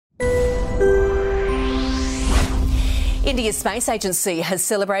India's space agency has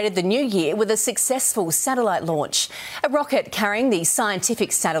celebrated the new year with a successful satellite launch. A rocket carrying the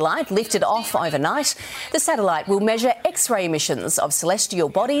scientific satellite lifted off overnight. The satellite will measure X-ray emissions of celestial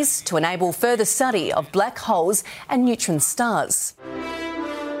bodies to enable further study of black holes and neutron stars.